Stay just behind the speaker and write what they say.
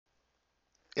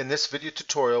In this video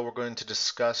tutorial, we're going to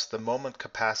discuss the moment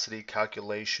capacity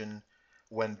calculation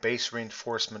when base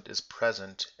reinforcement is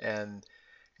present, and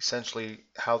essentially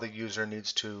how the user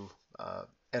needs to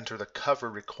enter the cover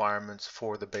requirements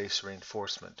for the base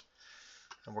reinforcement.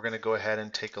 And we're going to go ahead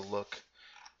and take a look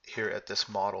here at this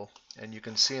model. And you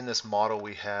can see in this model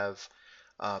we have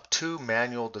two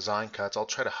manual design cuts. I'll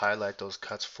try to highlight those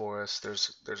cuts for us.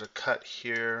 There's a cut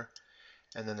here,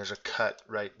 and then there's a cut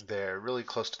right there, really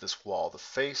close to this wall. The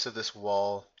face of this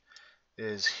wall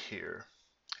is here.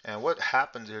 And what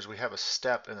happens is we have a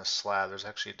step in a slab. There's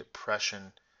actually a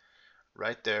depression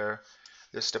right there.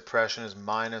 This depression is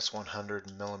minus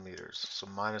 100 millimeters. So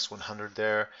minus 100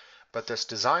 there. But this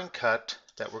design cut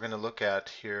that we're going to look at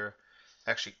here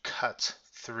actually cuts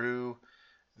through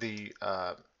the,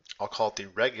 I'll call it the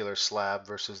regular slab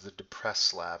versus the depressed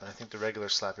slab. And I think the regular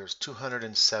slab here is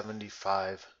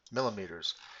 275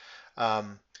 millimeters.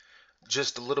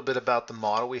 Just a little bit about the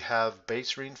model. We have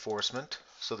base reinforcement.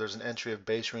 So there's an entry of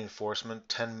base reinforcement,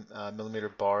 10 millimeter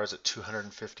bars at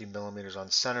 250 millimeters on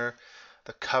center.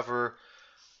 The cover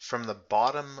from the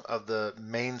bottom of the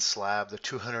main slab, the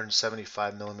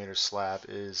 275 millimeter slab,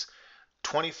 is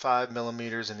 25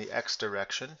 millimeters in the X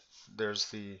direction. There's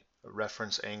the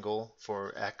reference angle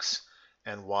for X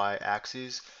and Y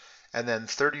axes, and then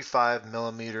 35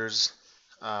 millimeters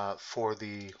for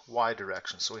the Y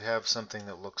direction. So we have something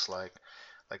that looks like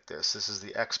this. This is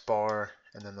the X bar,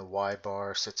 and then the Y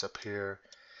bar sits up here,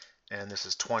 and this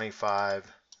is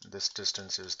 25. This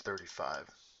distance is 35.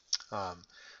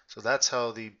 So that's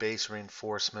how the base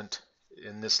reinforcement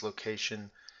in this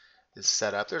location is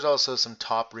set up. There's also some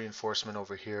top reinforcement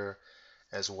over here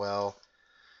as well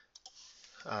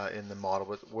in the model,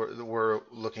 but we're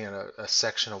looking at a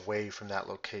section away from that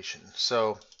location.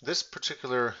 So this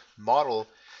particular model,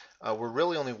 we're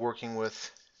really only working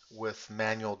with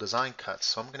manual design cuts.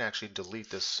 So I'm going to actually delete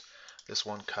this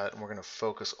one cut, and we're going to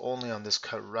focus only on this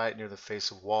cut right near the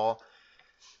face of wall.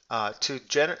 To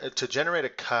generate a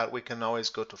cut, we can always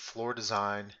go to floor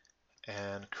design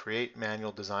and create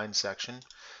manual design section,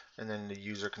 and then the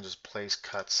user can just place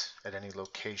cuts at any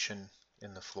location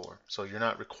in the floor. So you're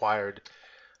not required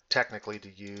technically to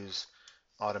use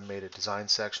automated design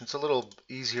section. It's a little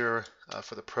easier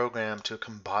for the program to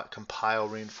compile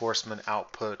reinforcement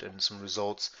output and some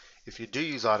results if you do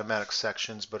use automatic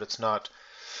sections, but it's not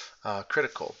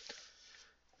critical.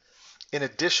 In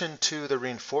addition to the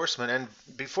reinforcement, and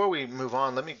before we move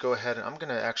on, let me go ahead and I'm going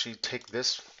to actually take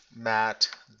this mat,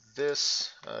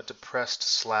 this depressed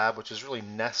slab, which is really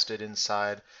nested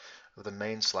inside of the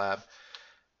main slab,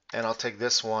 and I'll take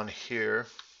this one here.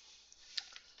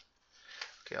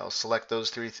 Okay, I'll select those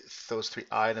three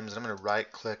items, and I'm going to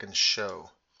right click and show.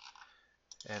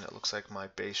 And it looks like my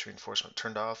base reinforcement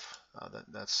turned off.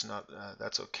 That's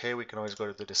okay. We can always go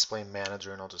to the display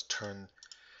manager, and I'll just turn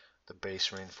the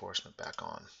base reinforcement back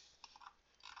on.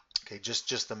 Okay,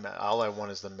 all I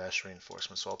want is the mesh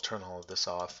reinforcement, so I'll turn all of this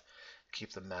off,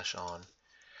 keep the mesh on.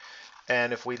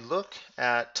 And if we look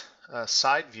at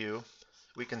side view,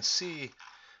 we can see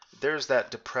there's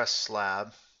that depressed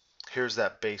slab. Here's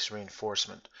that base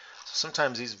reinforcement. So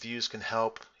sometimes these views can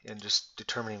help in just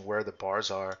determining where the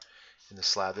bars are in the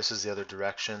slab. This is the other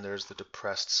direction. There's the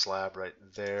depressed slab right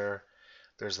there.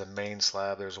 There's the main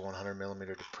slab. There's a 100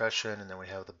 millimeter depression, and then we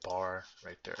have the bar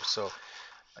right there. So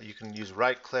you can use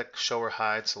right click, show or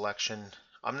hide selection.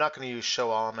 I'm not going to use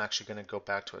show all. I'm actually going to go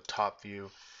back to a top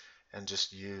view and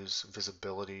just use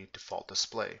visibility default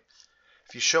display.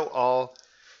 If you show all,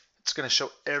 it's going to show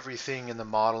everything in the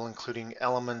model, including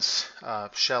elements,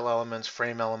 shell elements,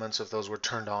 frame elements, if those were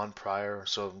turned on prior.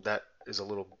 So that is a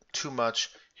little too much.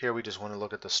 Here we just want to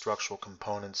look at the structural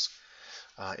components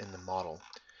in the model.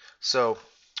 So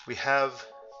we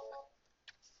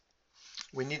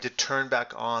need to turn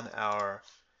back on our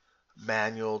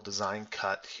manual design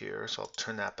cut here. So I'll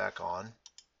turn that back on.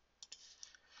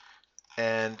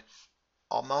 And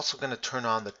I'm also going to turn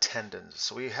on the tendons.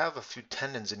 So we have a few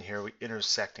tendons in here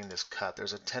intersecting this cut.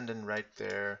 There's a tendon right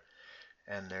there,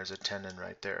 and there's a tendon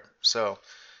right there. So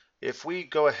if we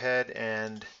go ahead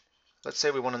and let's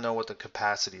say we want to know what the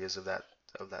capacity is of that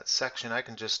section, I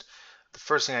can just, the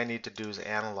first thing I need to do is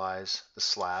analyze the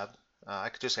slab. I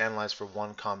could just analyze for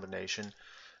one combination.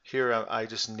 Here I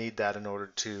just need that in order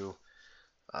to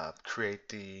create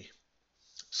the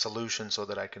solution so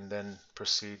that I can then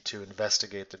proceed to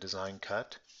investigate the design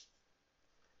cut.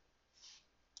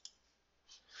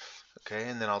 Okay,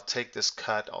 and then I'll take this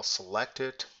cut, I'll select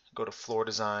it, go to floor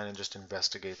design, and just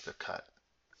investigate the cut.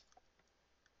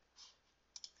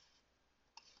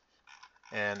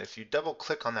 And if you double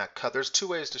click on that cut, there's two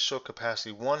ways to show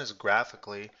capacity. One is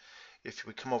graphically. If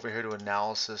we come over here to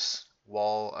analysis,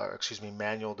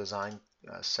 manual design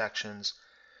sections,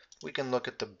 we can look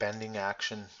at the bending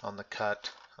action on the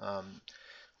cut.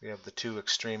 We have the two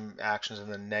extreme actions. In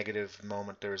the negative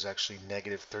moment, there's actually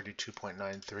negative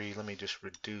 32.93. Let me just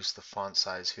reduce the font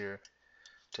size here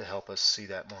to help us see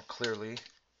that more clearly.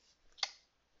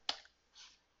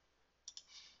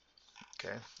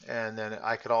 Okay, and then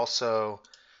I could also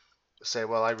say,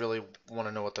 well, I really want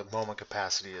to know what the moment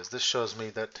capacity is. This shows me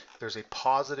that there's a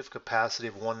positive capacity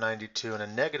of 192 and a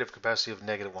negative capacity of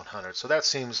negative 100. So that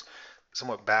seems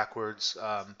somewhat backwards.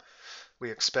 We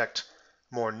expect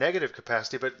more negative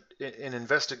capacity, but in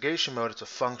investigation mode, it's a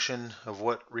function of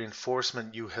what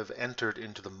reinforcement you have entered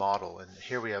into the model. And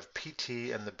here we have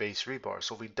PT and the base rebar.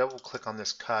 So if we double click on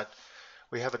this cut,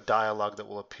 we have a dialog that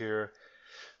will appear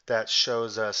that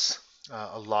shows us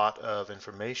a lot of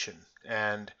information.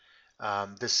 And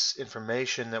this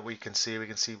information that we can see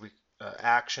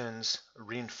actions,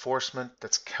 reinforcement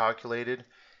that's calculated.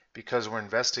 Because we're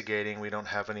investigating, we don't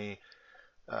have any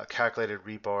calculated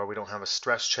rebar. We don't have a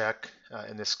stress check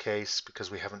in this case because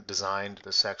we haven't designed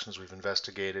the sections we've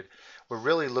investigated. We're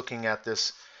really looking at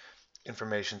this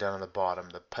information down on the bottom,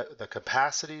 the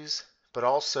capacities, but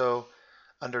also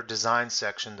under design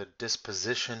section, the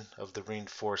disposition of the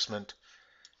reinforcement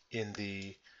in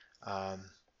the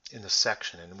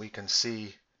section. And we can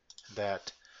see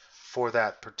that for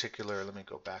that particular, let me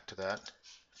go back to that,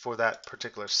 for that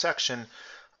particular section,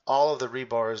 all of the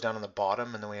rebar is down on the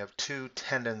bottom, and then we have two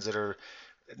tendons that are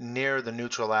near the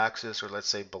neutral axis, or let's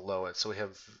say below it. So we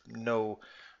have no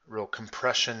real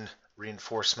compression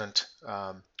reinforcement,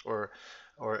 no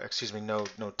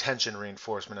tension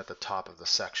reinforcement at the top of the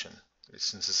section,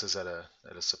 since this is at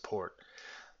a support.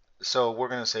 So we're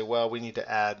going to say, well, we need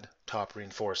to add top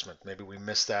reinforcement. Maybe we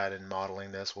missed that in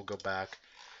modeling this. We'll go back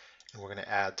and we're going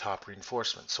to add top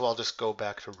reinforcement. So I'll just go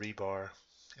back to rebar,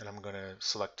 and I'm going to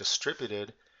select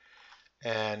distributed,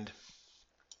 and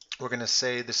we're going to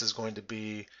say this is going to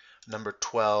be number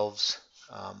 12s.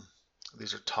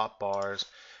 These are top bars,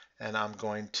 and I'm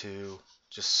going to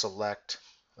just select,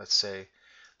 let's say,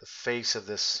 the face of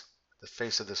this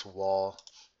wall.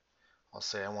 I'll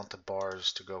say I want the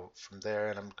bars to go from there,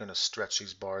 and I'm going to stretch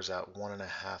these bars out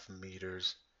 1.5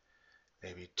 meters,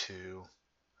 maybe 2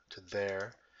 to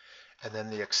there. And then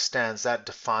the extents, that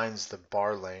defines the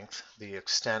bar length. The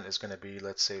extent is going to be,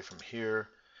 let's say, from here,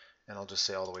 and I'll just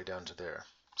say all the way down to there.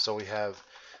 So we have,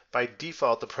 by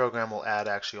default, the program will add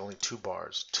actually only 2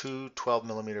 bars, two 12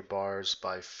 millimeter bars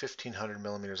by 1500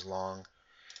 millimeters long.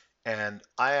 And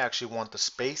I actually want the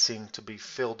spacing to be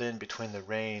filled in between the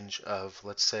range of,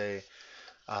 let's say,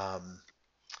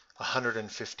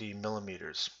 150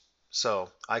 millimeters. So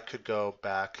I could go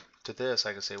back to this.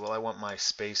 I could say, well, I want my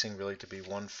spacing really to be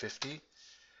 150.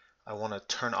 I want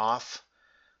to turn off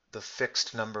the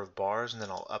fixed number of bars, and then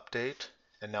I'll update.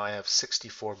 And now I have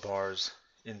 64 bars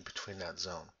in between that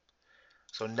zone.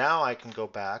 So now I can go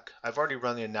back. I've already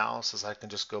run the analysis. I can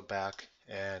just go back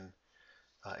and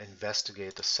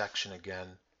investigate the section again.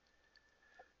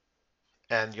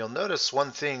 And you'll notice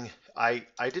one thing, I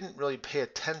didn't really pay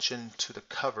attention to the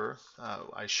cover.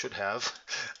 I should have.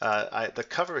 The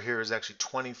cover here is actually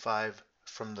 25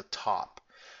 from the top.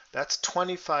 That's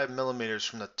 25 millimeters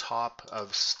from the top of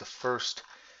the first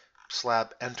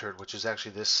slab entered, which is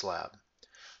actually this slab.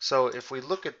 So if we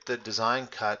look at the design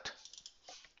cut,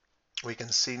 we can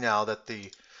see now that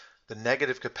the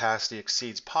negative capacity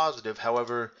exceeds positive.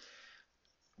 However,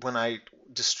 when I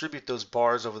distribute those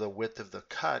bars over the width of the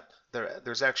cut,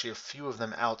 there's actually a few of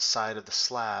them outside of the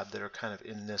slab that are kind of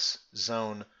in this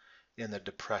zone in the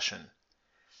depression,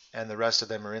 and the rest of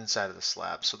them are inside of the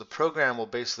slab. So the program will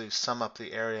basically sum up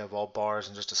the area of all bars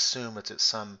and just assume it's at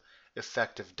some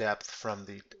effective depth from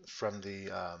the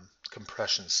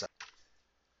compression side.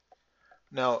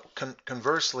 Now,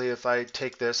 conversely, if I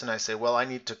take this and I say, well, I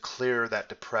need to clear that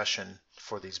depression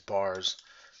for these bars,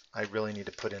 I really need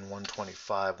to put in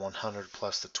 125, 100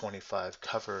 plus the 25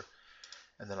 cover,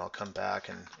 and then I'll come back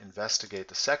and investigate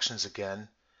the sections again.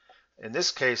 In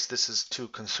this case, this is too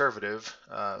conservative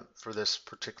for this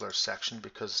particular section,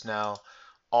 because now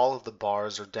all of the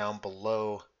bars are down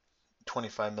below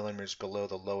 25 millimeters below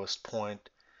the lowest point,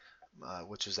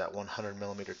 which is that 100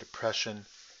 millimeter depression.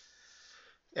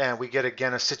 And we get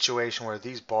again a situation where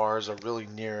these bars are really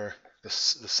near the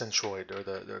centroid, or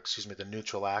the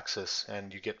neutral axis,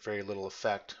 and you get very little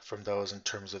effect from those in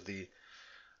terms of the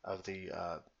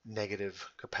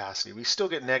negative capacity. We still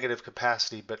get negative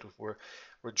capacity, but we're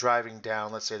driving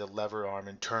down, let's say, the lever arm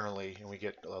internally, and we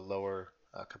get a lower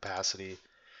capacity.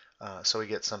 So we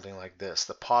get something like this.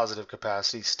 The positive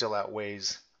capacity still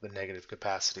outweighs the negative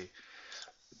capacity.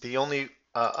 The only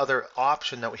other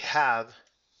option that we have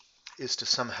is to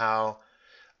somehow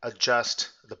adjust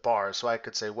the bars. So I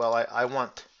could say, well, I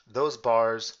want those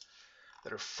bars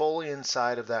that are fully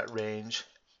inside of that range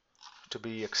to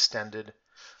be extended.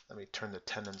 Let me turn the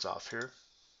tendons off here.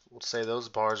 We'll say those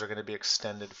bars are going to be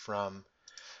extended from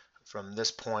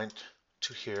this point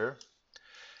to here.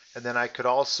 And then I could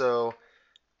also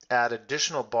add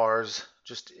additional bars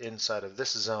just inside of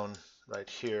this zone right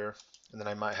here. And then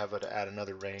I might have to add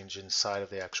another range inside of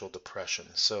the actual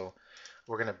depression. So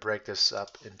we're going to break this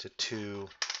up into two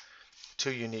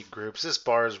unique groups. This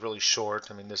bar is really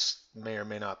short. I mean, this may or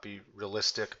may not be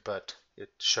realistic, but it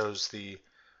shows the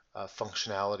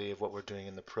functionality of what we're doing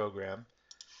in the program.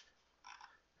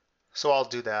 So I'll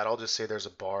do that. I'll just say there's a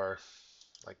bar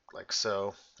like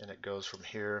so, and it goes from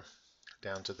here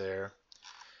down to there.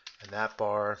 And that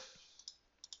bar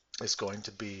is going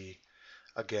to be,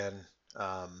 again,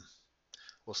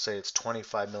 we'll say it's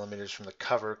 25 millimeters from the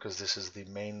cover because this is the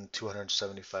main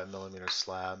 275 millimeter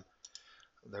slab.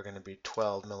 They're going to be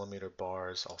 12 millimeter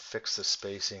bars. I'll fix the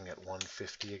spacing at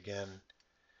 150 again,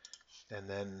 and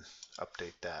then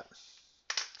update that.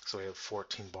 So we have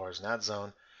 14 bars in that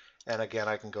zone. And again,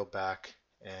 I can go back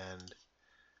and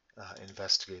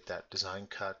investigate that design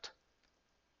cut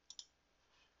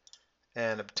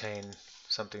and obtain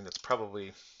something that's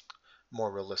probably more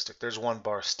realistic. There's one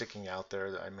bar sticking out there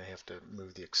that I may have to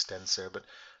move the extents there, but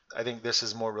I think this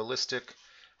is more realistic.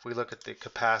 If we look at the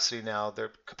capacity now,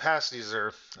 their capacities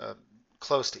are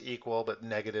close to equal, but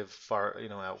negative far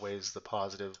outweighs the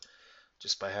positive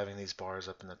just by having these bars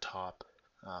up in the top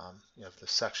of the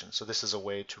section. So this is a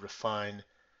way to refine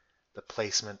the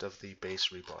placement of the base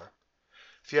rebar.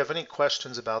 If you have any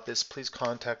questions about this, please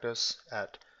contact us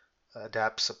at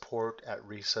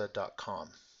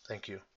adaptsupport@risa.com. Thank you.